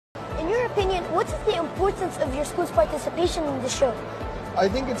what is the importance of your school's participation in the show? I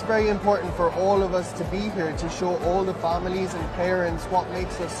think it's very important for all of us to be here to show all the families and parents what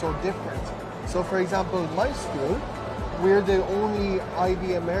makes us so different. So for example, my school, we're the only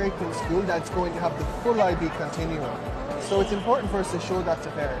IB American school that's going to have the full IB continuum. So it's important for us to show that to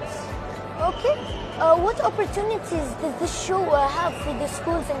parents. Okay. What opportunities does this show have for the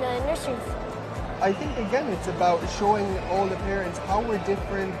schools and nurseries? I think again it's about showing all the parents how we're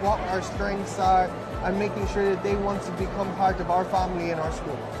different, what our strengths are, and making sure that they want to become part of our family and our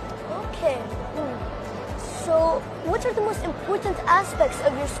school. Okay. So what are the most important aspects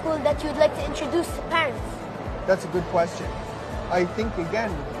of your school that you'd like to introduce to parents? That's a good question. I think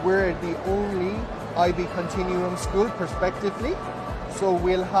again we're the only IB Continuum school prospectively. So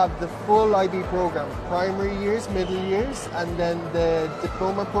we'll have the full IB program, primary years, middle years, and then the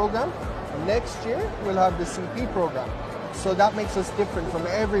diploma program. Next year, we'll have the CP program. So that makes us different from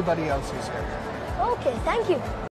everybody else who's here. Okay, thank you.